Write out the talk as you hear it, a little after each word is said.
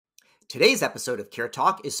Today's episode of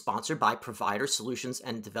CareTalk is sponsored by Provider Solutions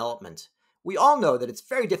and Development. We all know that it's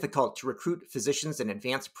very difficult to recruit physicians and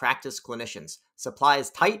advanced practice clinicians. Supply is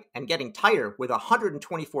tight and getting tighter, with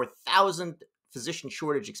 124,000 physician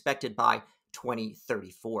shortage expected by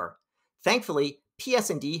 2034. Thankfully,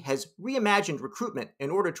 PS&D has reimagined recruitment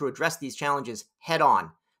in order to address these challenges head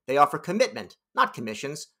on. They offer commitment, not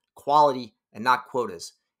commissions, quality, and not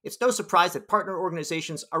quotas. It's no surprise that partner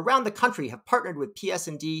organizations around the country have partnered with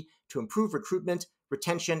PS&D to improve recruitment,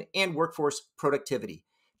 retention, and workforce productivity.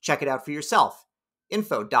 Check it out for yourself.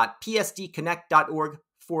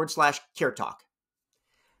 info.psdconnect.org/CareTalk.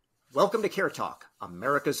 Welcome to CareTalk,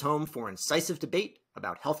 America's home for incisive debate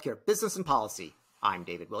about healthcare business and policy. I'm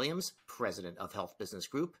David Williams, president of Health Business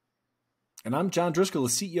Group. And I'm John Driscoll, the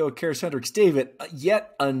CEO of CareCentrix. David,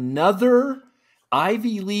 yet another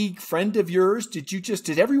Ivy League friend of yours.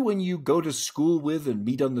 Did everyone you go to school with and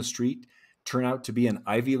meet on the street turn out to be an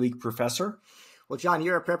Ivy League professor? Well, John,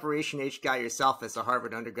 you're a preparation H guy yourself as a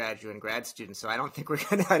Harvard undergraduate and grad student, so I don't think we're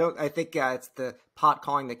going to, I think it's the pot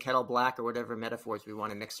calling the kettle black or whatever metaphors we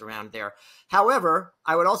want to mix around there. However,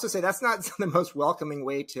 I would also say that's not the most welcoming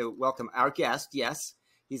way to welcome our guest. Yes,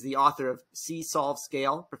 he's the author of C Solve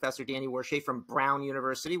Scale, Professor Danny Warshay from Brown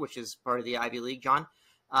University, which is part of the Ivy League, John.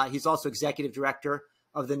 He's also executive director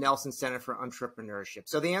of the Nelson Center for Entrepreneurship.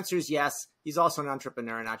 So the answer is yes. He's also an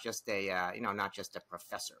entrepreneur, not just a not just a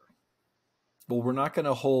professor. Well, we're not going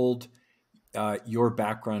to hold your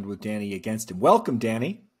background with Danny against him. Welcome,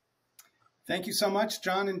 Danny. Thank you so much,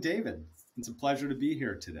 John and David. It's a pleasure to be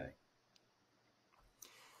here today.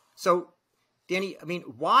 So, Danny,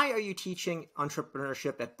 why are you teaching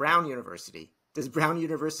entrepreneurship at Brown University? Does Brown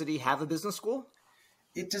University have a business school?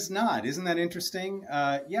 It does not. Isn't that interesting?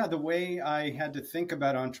 The way I had to think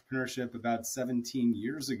about entrepreneurship about 17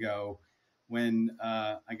 years ago when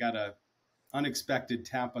I got an unexpected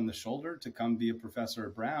tap on the shoulder to come be a professor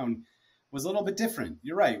at Brown was a little bit different.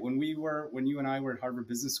 You're right. When you and I were at Harvard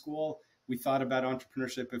Business School, we thought about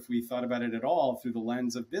entrepreneurship, if we thought about it at all, through the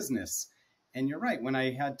lens of business. And you're right. When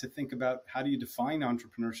I had to think about how do you define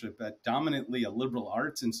entrepreneurship at dominantly a liberal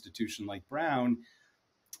arts institution like Brown,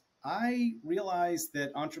 I realized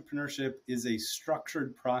that entrepreneurship is a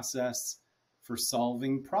structured process for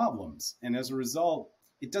solving problems. And as a result,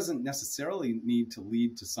 it doesn't necessarily need to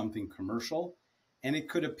lead to something commercial. And it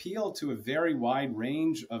could appeal to a very wide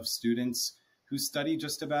range of students who study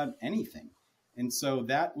just about anything. And so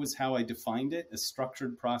that was how I defined it, a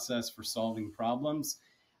structured process for solving problems.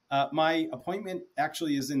 My appointment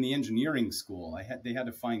actually is in the engineering school. They had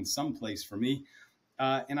to find some place for me.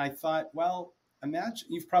 And I thought, well, imagine,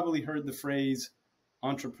 you've probably heard the phrase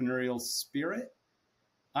entrepreneurial spirit.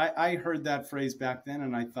 I heard that phrase back then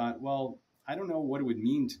and I thought, well, I don't know what it would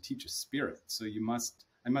mean to teach a spirit. So I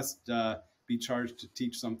must be charged to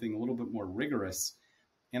teach something a little bit more rigorous.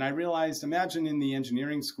 And I realized, imagine in the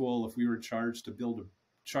engineering school, if we were charged to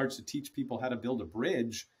teach people how to build a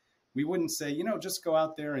bridge, we wouldn't say, just go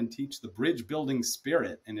out there and teach the bridge building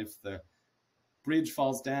spirit. And if the bridge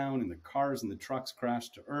falls down and the cars and the trucks crash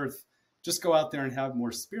to earth, just go out there and have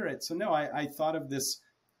more spirit. So no, I thought of this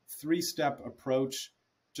three-step approach.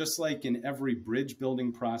 Just like in every bridge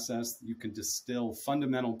building process, you can distill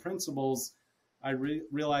fundamental principles. I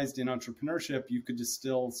realized in entrepreneurship, you could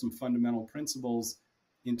distill some fundamental principles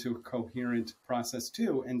into a coherent process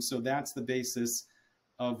too. And so that's the basis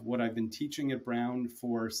of what I've been teaching at Brown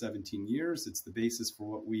for 17 years. It's the basis for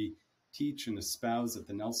what we teach and espouse at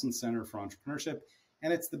the Nelson Center for Entrepreneurship.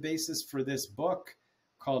 And it's the basis for this book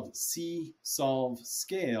called C Solve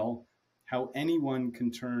Scale, how anyone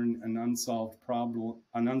can turn an unsolved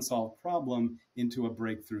problem into a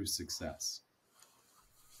breakthrough success.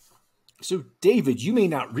 So, David, you may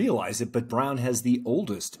not realize it, but Brown has the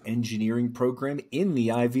oldest engineering program in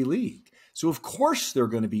the Ivy League. So, of course, they're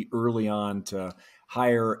going to be early on to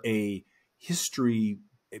hire a history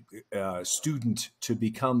student to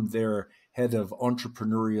become their head of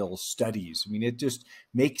entrepreneurial studies. It just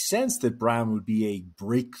makes sense that Brown would be a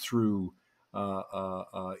breakthrough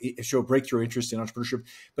show breakthrough interest in entrepreneurship.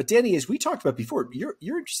 But Danny, as we talked about before, your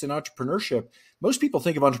interest in entrepreneurship, most people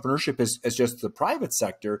think of entrepreneurship as just the private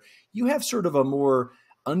sector. You have sort of a more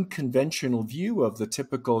unconventional view of the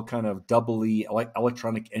typical kind of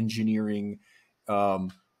electronic engineering,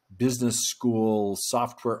 business school,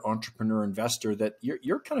 software entrepreneur investor, that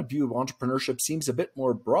your kind of view of entrepreneurship seems a bit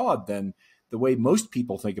more broad than the way most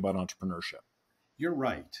people think about entrepreneurship. You're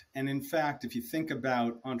right. And in fact, if you think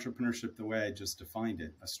about entrepreneurship the way I just defined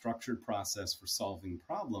it, a structured process for solving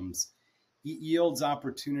problems, it yields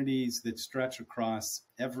opportunities that stretch across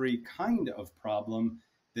every kind of problem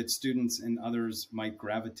that students and others might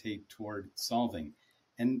gravitate toward solving.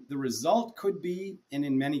 And the result could be, and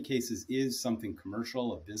in many cases is, something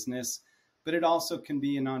commercial, a business, but it also can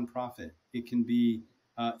be a nonprofit. It can be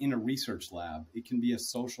in a research lab. It can be a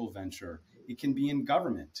social venture. It can be in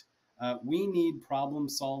government. We need problem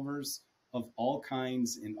solvers of all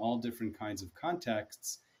kinds in all different kinds of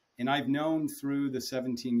contexts. And I've known through the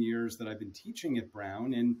 17 years that I've been teaching at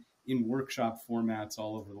Brown and in workshop formats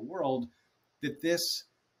all over the world that this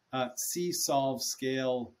see, solve,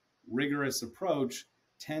 scale, rigorous approach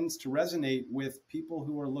tends to resonate with people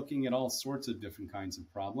who are looking at all sorts of different kinds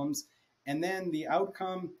of problems. And then the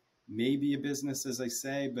outcome may be a business, as I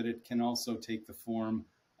say, but it can also take the form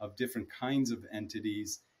of different kinds of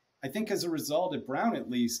entities. I think as a result, at Brown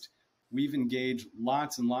at least, we've engaged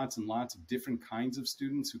lots and lots and lots of different kinds of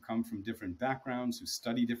students who come from different backgrounds, who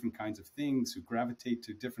study different kinds of things, who gravitate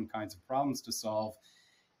to different kinds of problems to solve.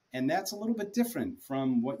 And that's a little bit different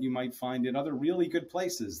from what you might find at other really good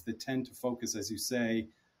places that tend to focus, as you say,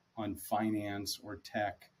 on finance or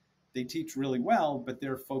tech. They teach really well, but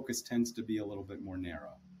their focus tends to be a little bit more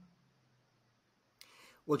narrow.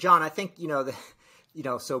 Well, John, I think,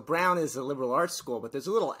 so Brown is a liberal arts school, but there's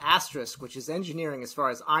a little asterisk, which is engineering, as far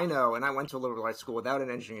as I know, and I went to a liberal arts school without an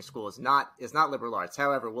engineering school, is not liberal arts.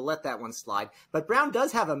 However, we'll let that one slide. But Brown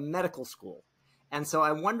does have a medical school. And so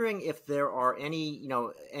I'm wondering if there are any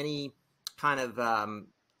kind of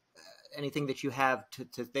anything that you have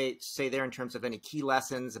to say there in terms of any key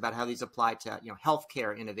lessons about how these apply to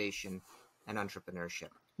healthcare innovation and entrepreneurship.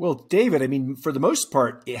 Well, David, I mean, for the most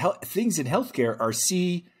part, things in healthcare are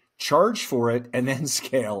see, charge for it, and then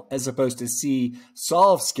scale, as opposed to see,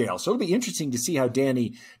 solve, scale. So it'll be interesting to see how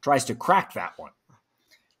Danny tries to crack that one.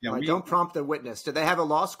 Yeah, don't prompt the witness. Do they have a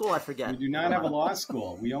law school? I forget. We do not have a law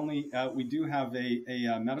school. We do have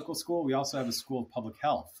a medical school. We also have a school of public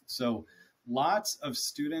health. So lots of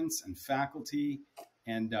students and faculty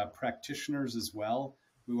and practitioners as well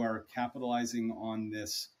who are capitalizing on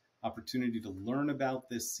this opportunity to learn about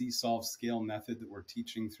this see, solve, scale method that we're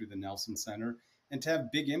teaching through the Nelson Center, and to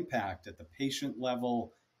have big impact at the patient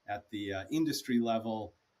level, at the industry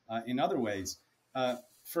level, in other ways.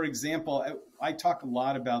 For example, I talk a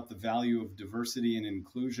lot about the value of diversity and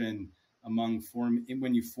inclusion when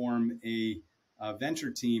you form a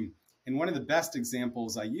venture team. And one of the best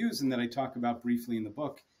examples I use, and that I talk about briefly in the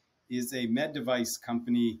book, is a med device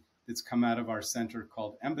company that's come out of our center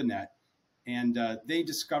called M.B.A. And they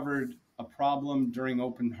discovered a problem during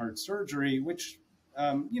open heart surgery, which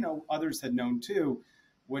others had known too,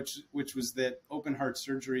 which was that open heart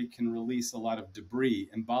surgery can release a lot of debris,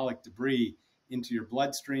 embolic debris, into your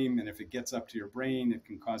bloodstream. And if it gets up to your brain, it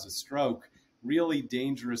can cause a stroke. Really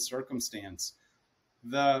dangerous circumstance.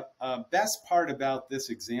 The best part about this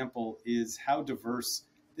example is how diverse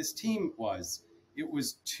this team was. It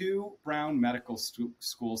was 2 Brown Medical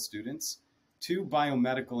School students, 2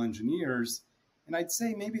 biomedical engineers, and I'd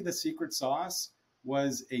say maybe the secret sauce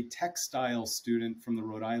was a textile student from the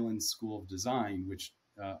Rhode Island School of Design, which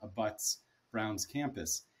abuts Brown's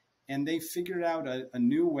campus. And they figured out a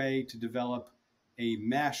new way to develop a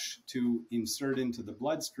mesh to insert into the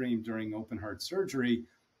bloodstream during open heart surgery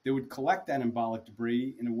that would collect that embolic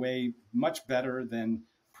debris in a way much better than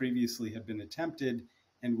previously had been attempted,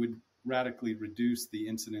 and would radically reduce the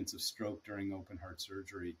incidence of stroke during open heart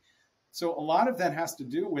surgery. So a lot of that has to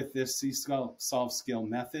do with this see, solve, scale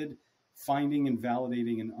method, finding and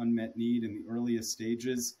validating an unmet need in the earliest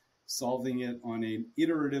stages, solving it on an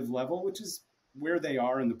iterative level, which is where they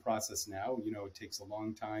are in the process now. It takes a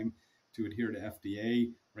long time to adhere to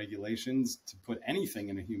FDA regulations to put anything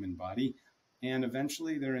in a human body. And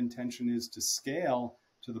eventually their intention is to scale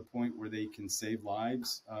to the point where they can save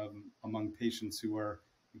lives among patients who are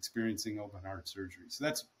experiencing open heart surgery. So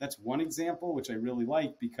that's one example, which I really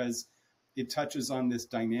like, because it touches on this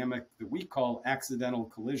dynamic that we call accidental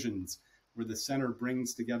collisions, where the center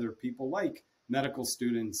brings together people like medical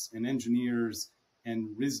students and engineers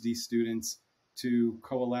and RISD students to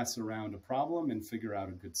coalesce around a problem and figure out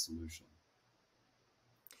a good solution.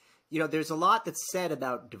 There's a lot that's said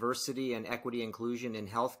about diversity and equity inclusion in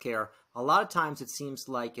healthcare. A lot of times it seems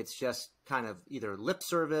like it's just kind of either lip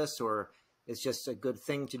service or it's just a good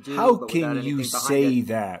thing to do. How can you say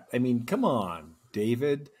that? I mean, come on,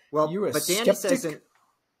 David. Well, you're a but skeptic? Danny says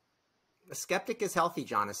a skeptic is healthy,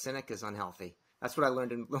 John. A cynic is unhealthy. That's what I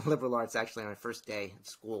learned in liberal arts, actually, on my first day of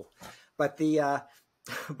school. But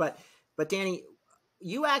but Danny,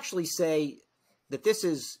 you actually say that this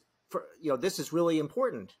is really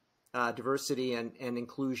important. Diversity and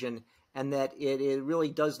inclusion, and that it really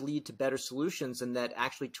does lead to better solutions, and that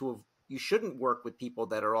actually you shouldn't work with people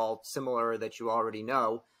that are all similar that you already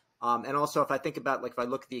know, And also, if I think about, like, if I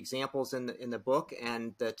look at the examples in the book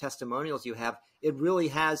and the testimonials you have, it really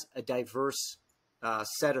has a diverse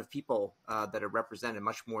set of people that are represented,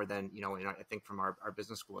 much more than, I think from our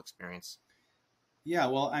business school experience. Yeah,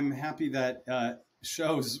 well, I'm happy that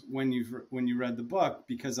shows when you read the book,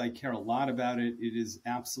 because I care a lot about it. It is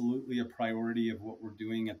absolutely a priority of what we're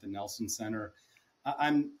doing at the Nelson Center.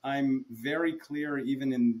 I'm very clear,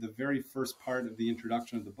 even in the very first part of the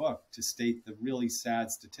introduction of the book, to state the really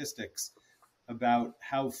sad statistics about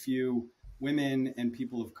how few women and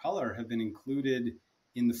people of color have been included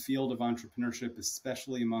in the field of entrepreneurship,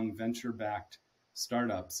 especially among venture-backed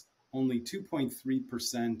startups. Only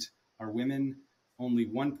 2.3% are women. Only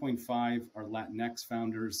 1.5% are Latinx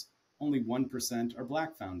founders. Only 1% are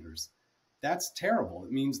Black founders. That's terrible.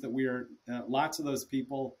 It means that lots of those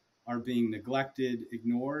people are being neglected,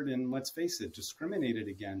 ignored, and, let's face it, discriminated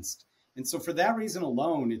against. And so for that reason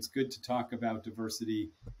alone, it's good to talk about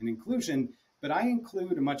diversity and inclusion. But I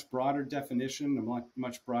include a much broader definition, a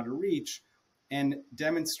much broader reach, and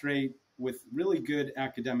demonstrate with really good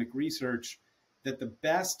academic research that the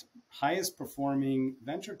best, highest performing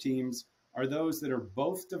venture teams are those that are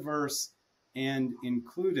both diverse and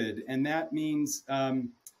included. And that means,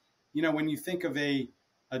 when you think of a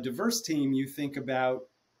diverse team, you think about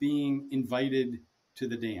being invited to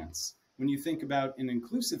the dance. When you think about an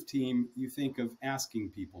inclusive team, you think of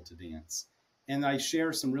asking people to dance. And I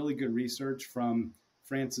share some really good research from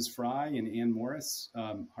Frances Fry and Ann Morris,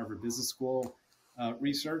 Harvard Business School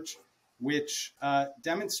research, which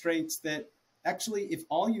demonstrates that actually, if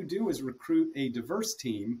all you do is recruit a diverse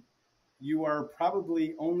team, you are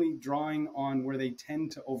probably only drawing on where they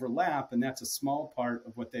tend to overlap, and that's a small part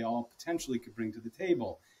of what they all potentially could bring to the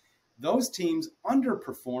table. Those teams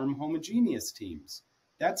underperform homogeneous teams.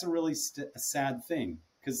 That's a really a sad thing,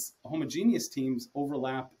 because homogeneous teams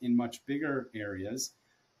overlap in much bigger areas.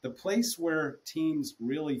 The place where teams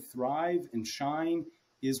really thrive and shine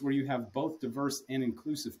is where you have both diverse and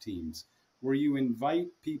inclusive teams, where you invite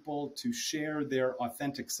people to share their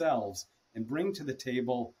authentic selves and bring to the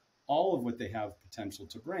table all of what they have potential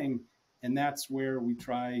to bring. And that's where we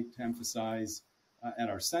try to emphasize at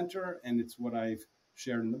our center. And it's what I've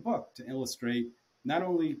shared in the book, to illustrate not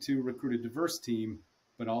only to recruit a diverse team,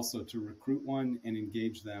 but also to recruit one and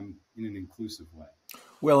engage them in an inclusive way.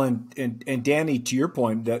 Well, and Danny, to your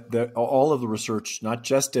point, that all of the research, not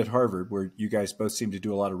just at Harvard, where you guys both seem to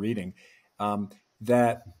do a lot of reading,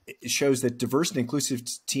 that shows that diverse and inclusive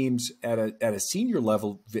teams at a senior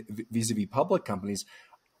level vis-a-vis public companies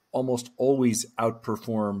almost always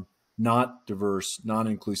outperform not diverse,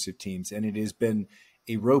 non-inclusive teams. And it has been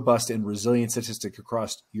a robust and resilient statistic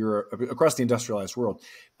across the industrialized world.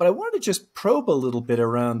 But I wanted to just probe a little bit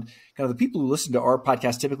around kind of the people who listen to our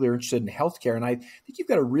podcast typically are interested in healthcare. And I think you've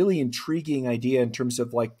got a really intriguing idea in terms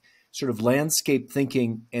of like sort of landscape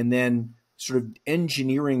thinking and then sort of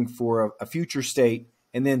engineering for a future state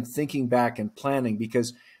and then thinking back and planning,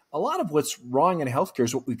 because a lot of what's wrong in healthcare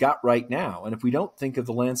is what we've got right now. And if we don't think of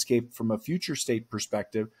the landscape from a future state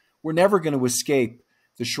perspective, we're never going to escape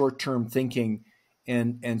the short-term thinking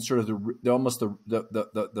and sort of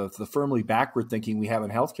the firmly backward thinking we have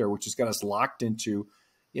in healthcare, which has got us locked into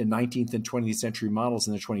 19th and 20th century models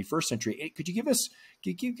in the 21st century. Could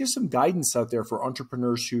you give some guidance out there for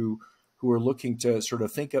entrepreneurs who are looking to sort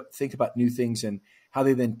of think about new things and how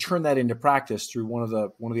they then turn that into practice through one of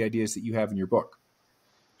the ideas that you have in your book?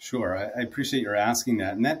 Sure, I appreciate your asking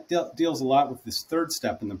that, and that deals a lot with this third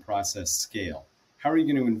step in the process: scale. How are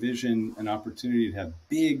you going to envision an opportunity to have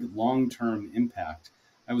big, long-term impact?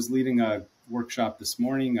 I was leading a workshop this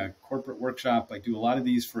morning, a corporate workshop. I do a lot of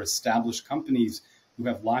these for established companies who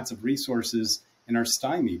have lots of resources and are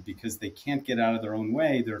stymied because they can't get out of their own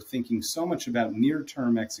way. They're thinking so much about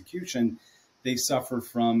near-term execution, they suffer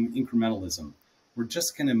from incrementalism. We're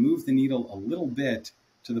just going to move the needle a little bit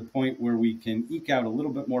to the point where we can eke out a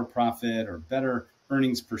little bit more profit or better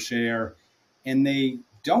earnings per share. And they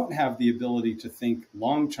don't have the ability to think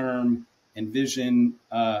long-term, envision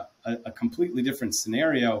a completely different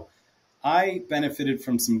scenario. I benefited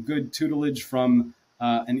from some good tutelage from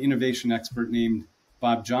an innovation expert named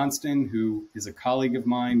Bob Johnston, who is a colleague of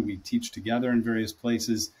mine. We teach together in various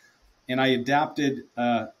places. And I adapted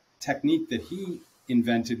a technique that he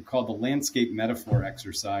invented called the landscape metaphor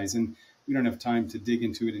exercise. And we don't have time to dig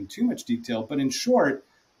into it in too much detail, but in short,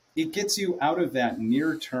 it gets you out of that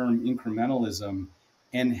near-term incrementalism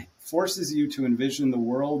and forces you to envision the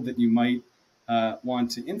world that you might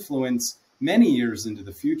want to influence many years into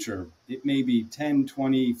the future. It may be 10,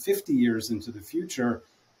 20, 50 years into the future,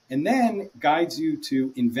 and then guides you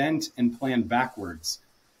to invent and plan backwards.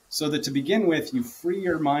 so that to begin with, you free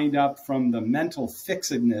your mind up from the mental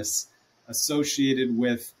fixedness associated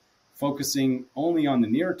with focusing only on the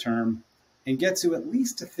near term, and get to at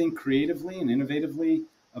least to think creatively and innovatively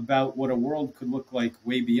about what a world could look like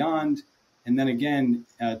way beyond. And then again,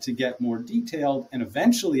 to get more detailed and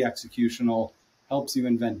eventually executional helps you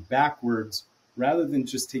invent backwards rather than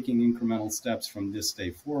just taking incremental steps from this day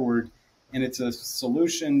forward. And it's a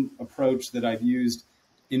solution approach that I've used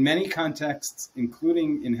in many contexts,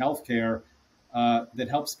 including in healthcare, that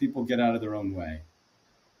helps people get out of their own way.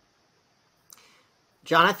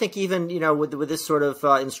 John, I think even, with this sort of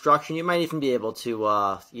instruction, you might even be able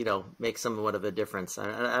to, make somewhat of a difference.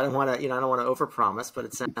 I don't want to, I don't want to overpromise, but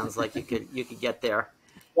it sounds like you could get there.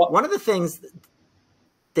 Well, one of the things,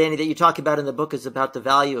 Danny, that you talk about in the book is about the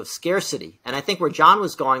value of scarcity. And I think where John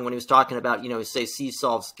was going when he was talking about, say,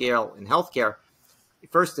 see-solve scale in healthcare.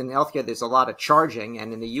 First, in healthcare, there's a lot of charging.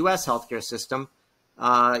 And in the U.S. healthcare system,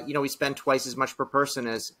 we spend twice as much per person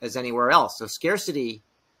as anywhere else. So scarcity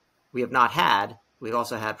we have not had. We've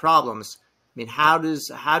also had problems. I mean, how do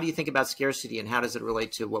you think about scarcity, and how does it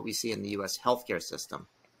relate to what we see in the U.S. healthcare system?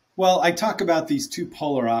 Well, I talk about these two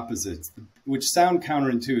polar opposites, which sound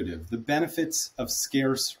counterintuitive. The benefits of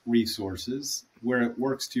scarce resources, where it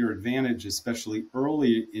works to your advantage, especially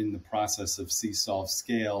early in the process of see-solve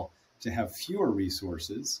scale, to have fewer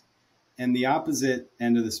resources. And the opposite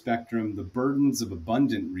end of the spectrum, the burdens of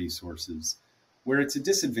abundant resources, where it's a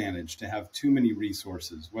disadvantage to have too many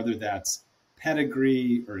resources, whether that's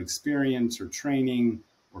pedigree or experience or training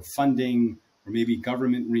or funding or maybe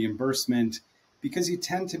government reimbursement, because you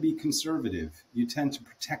tend to be conservative. You tend to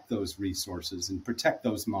protect those resources and protect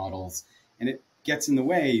those models, and it gets in the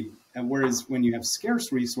way. Whereas when you have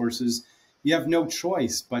scarce resources, you have no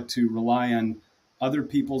choice but to rely on other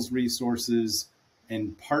people's resources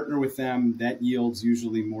and partner with them. That yields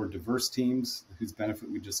usually more diverse teams, whose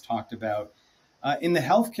benefit we just talked about. In the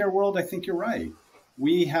healthcare world, I think you're right.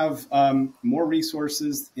 We have more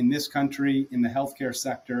resources in this country in the healthcare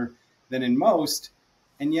sector than in most,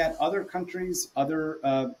 and yet other countries,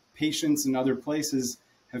 other patients in other places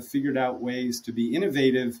have figured out ways to be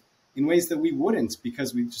innovative in ways that we wouldn't,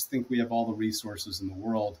 because we just think we have all the resources in the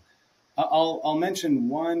world. I'll mention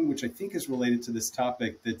one which I think is related to this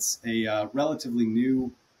topic, that's a relatively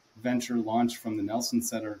new venture launched from the Nelson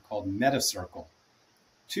Center called MetaCircle.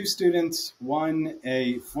 Two students, one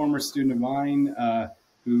a former student of mine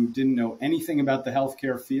who didn't know anything about the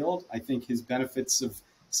healthcare field. I think his benefits of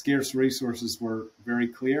scarce resources were very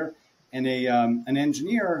clear. And an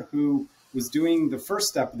engineer who was doing the first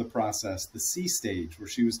step of the process, the C stage, where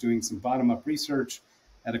she was doing some bottom-up research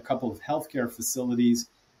at a couple of healthcare facilities.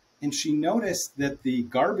 And she noticed that the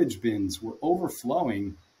garbage bins were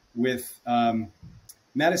overflowing with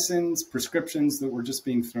medicines, prescriptions that were just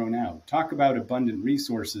being thrown out. Talk about abundant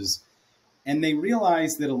resources. And they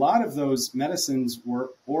realized that a lot of those medicines were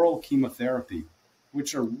oral chemotherapy,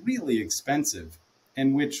 which are really expensive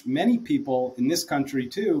and which many people in this country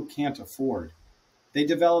too can't afford. They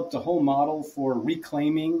developed a whole model for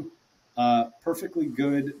reclaiming perfectly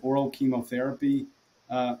good oral chemotherapy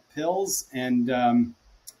pills and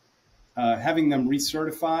having them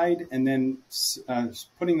recertified, and then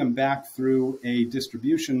putting them back through a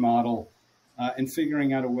distribution model and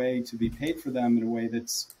figuring out a way to be paid for them in a way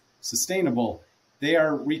that's sustainable. They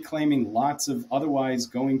are reclaiming lots of otherwise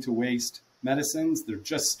going to waste medicines. They're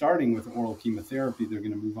just starting with oral chemotherapy. They're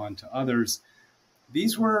going to move on to others.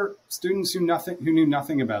 These were students who knew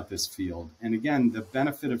nothing about this field. And again, the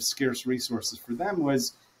benefit of scarce resources for them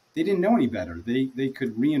was they didn't know any better. They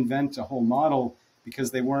could reinvent a whole model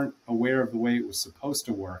because they weren't aware of the way it was supposed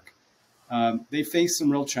to work. They faced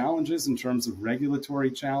some real challenges in terms of regulatory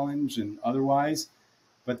challenge and otherwise,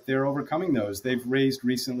 but they're overcoming those. They've raised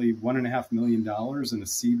recently $1.5 million in a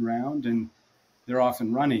seed round, and they're off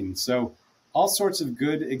and running. So all sorts of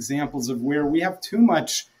good examples of where we have too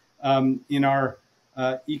much in our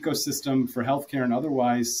ecosystem for healthcare and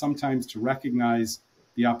otherwise, sometimes to recognize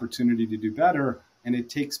the opportunity to do better. And it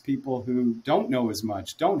takes people who don't know as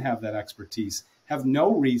much, don't have that expertise, have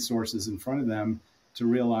no resources in front of them, to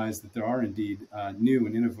realize that there are indeed new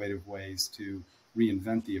and innovative ways to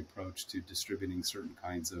reinvent the approach to distributing certain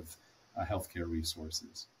kinds of healthcare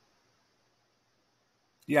resources.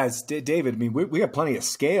 Yeah, it's David. I mean, we have plenty of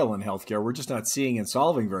scale in healthcare. We're just not seeing and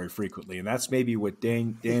solving very frequently. And that's maybe what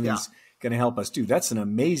Danny's going to help us do. That's an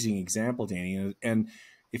amazing example, Danny. And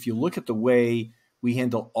if you look at the way we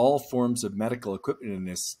handle all forms of medical equipment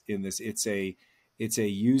in this, it's a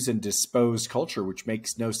use and dispose culture, which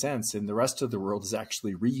makes no sense. And the rest of the world is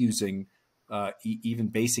actually reusing even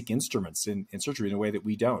basic instruments in surgery in a way that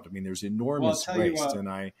we don't. I mean, there's enormous waste. And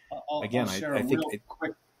I think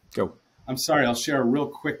Go. I'm sorry, I'll share a real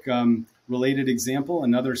quick related example.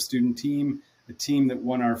 Another student team, a team that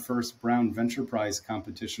won our first Brown Venture Prize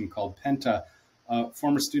competition called Penta. A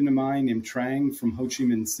former student of mine named Trang from Ho Chi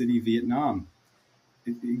Minh City, Vietnam.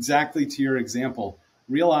 Exactly to your example,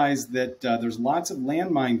 realized that there's lots of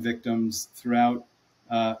landmine victims throughout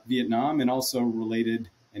Vietnam and also related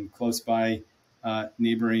and close by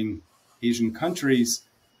neighboring Asian countries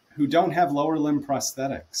who don't have lower limb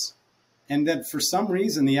prosthetics. And that for some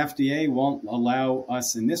reason, the FDA won't allow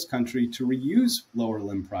us in this country to reuse lower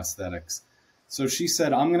limb prosthetics. So she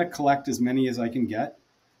said, I'm going to collect as many as I can get.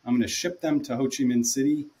 I'm going to ship them to Ho Chi Minh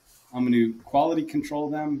City. I'm going to quality control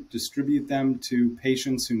them, distribute them to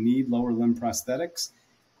patients who need lower limb prosthetics.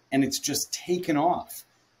 And it's just taken off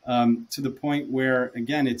to the point where,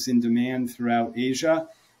 again, it's in demand throughout Asia.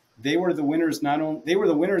 They were the winners, they were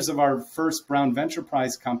the winners of our first Brown Venture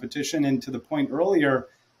Prize competition. And to the point earlier,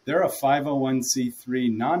 they're a 501c3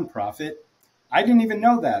 nonprofit. I didn't even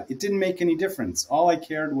know that. It didn't make any difference. All I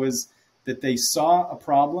cared was that they saw a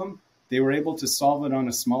problem, they were able to solve it on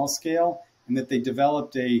a small scale, and that they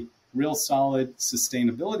developed a real solid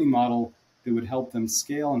sustainability model that would help them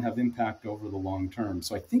scale and have impact over the long term.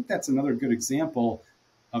 So I think that's another good example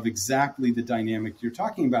of exactly the dynamic you're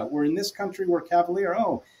talking about. We're in this country, we're cavalier.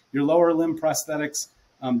 Oh, your lower limb prosthetics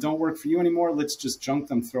don't work for you anymore. Let's just junk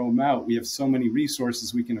them, throw them out. We have so many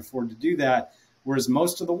resources, we can afford to do that. Whereas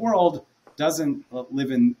most of the world doesn't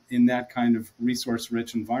live in that kind of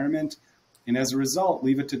resource-rich environment. And as a result,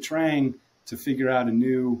 leave it to Trang to figure out a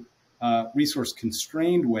new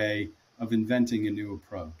resource-constrained way of inventing a new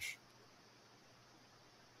approach.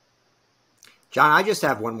 John, I just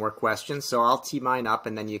have one more question, so I'll tee mine up,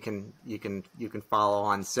 and then you can follow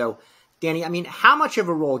on. So, Danny, I mean, how much of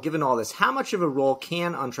a role, given all this, how much of a role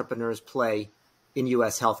can entrepreneurs play in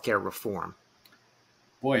U.S. healthcare reform?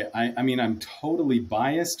 Boy, I mean, I'm totally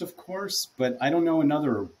biased, of course, but I don't know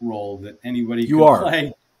another role that anybody could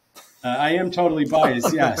play. I am totally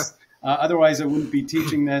biased, yes. Otherwise, I wouldn't be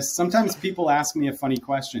teaching this. Sometimes people ask me a funny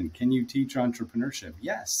question. Can you teach entrepreneurship?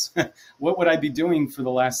 Yes. What would I be doing for the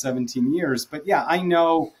last 17 years? But yeah, I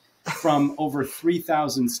know from over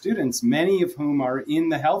 3,000 students, many of whom are in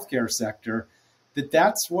the healthcare sector, that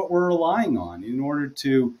that's what we're relying on in order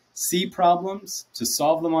to see problems, to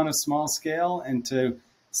solve them on a small scale, and to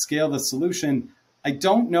scale the solution. I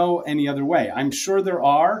don't know any other way. I'm sure there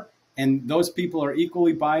are, and those people are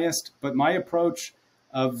equally biased, but my approach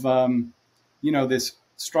of, this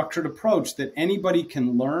structured approach that anybody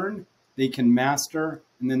can learn, they can master,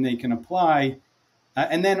 and then they can apply.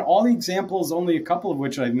 And then all the examples, only a couple of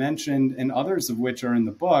which I've mentioned and others of which are in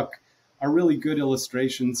the book, are really good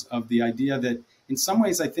illustrations of the idea that in some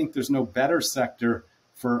ways, I think there's no better sector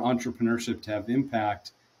for entrepreneurship to have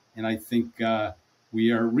impact. And I think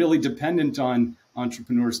we are really dependent on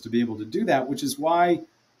entrepreneurs to be able to do that, which is why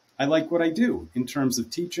I like what I do in terms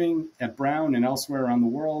of teaching at Brown and elsewhere around the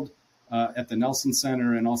world, at the Nelson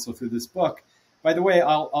Center, and also through this book. By the way,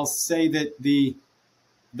 I'll say that the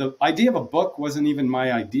idea of a book wasn't even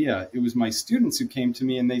my idea. It was my students who came to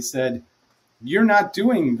me and they said, "You're not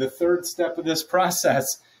doing the third step of this process.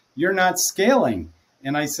 You're not scaling."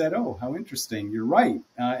 And I said, "Oh, how interesting. You're right.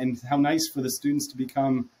 And how nice for the students to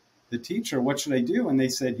become the teacher. What should I do?" And they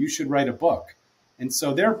said, "You should write a book." And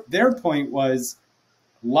so their point was,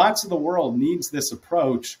 lots of the world needs this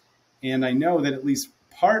approach. And I know that at least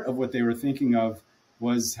part of what they were thinking of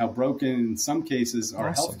was how broken, in some cases,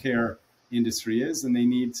 our healthcare industry is, and they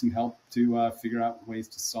need some help to figure out ways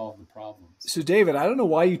to solve the problems. So, David, I don't know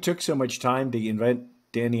why you took so much time to invite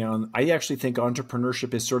Danny on. I actually think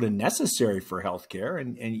entrepreneurship is sort of necessary for healthcare,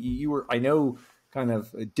 and you were, I know, kind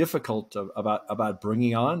of difficult about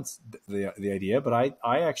bringing on the idea, but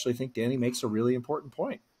I actually think Danny makes a really important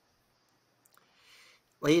point.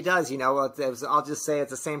 Well, he does. I'll just say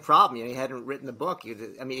it's the same problem. He hadn't written the book.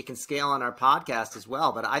 It can scale on our podcast as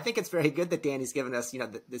well. But I think it's very good that Danny's given us,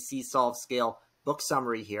 the See, Solve, Scale book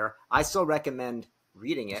summary here. I still recommend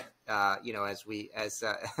reading it, as we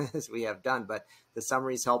have done. But the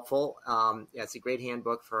summary is helpful. It's a great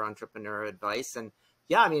handbook for entrepreneur advice. And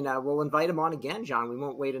we'll invite him on again, John. We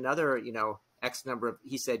won't wait another, X number of,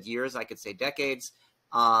 he said years. I could say decades.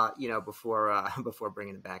 Before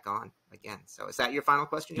bringing it back on again. So is that your final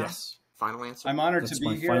question, John? Yes. Final answer? I'm honored to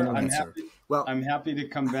be here. I'm happy to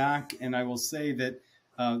come back. And I will say that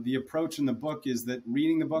the approach in the book is that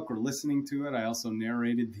reading the book or listening to it, I also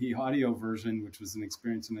narrated the audio version, which was an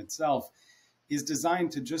experience in itself, is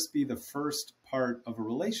designed to just be the first part of a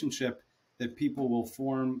relationship that people will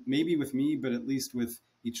form, maybe with me, but at least with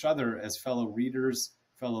each other as fellow readers,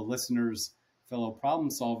 fellow listeners, fellow problem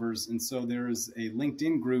solvers. And so there is a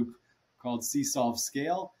LinkedIn group called See, Solve,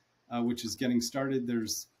 Scale which is getting started.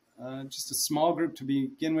 There's just a small group to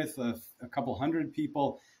begin with, a couple hundred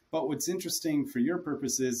people. But what's interesting for your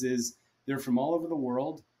purposes is they're from all over the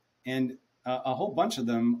world, and a whole bunch of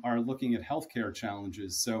them are looking at healthcare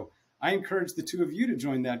challenges. So I encourage the two of you to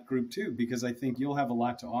join that group too, because I think you'll have a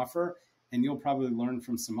lot to offer, and you'll probably learn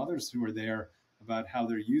from some others who are there about how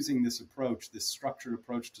they're using this approach, this structured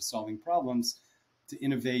approach to solving problems, to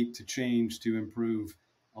innovate, to change, to improve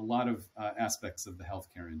a lot of aspects of the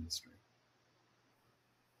healthcare industry.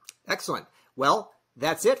 Excellent. Well,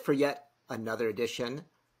 that's it for yet another edition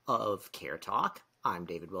of CareTalk. I'm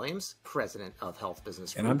David Williams, President of Health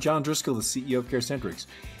Business Group. And I'm John Driscoll, the CEO of CareCentrix.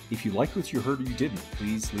 If you liked what you heard or you didn't,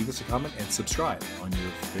 please leave us a comment and subscribe on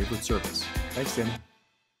your favorite service. Thanks, Tim.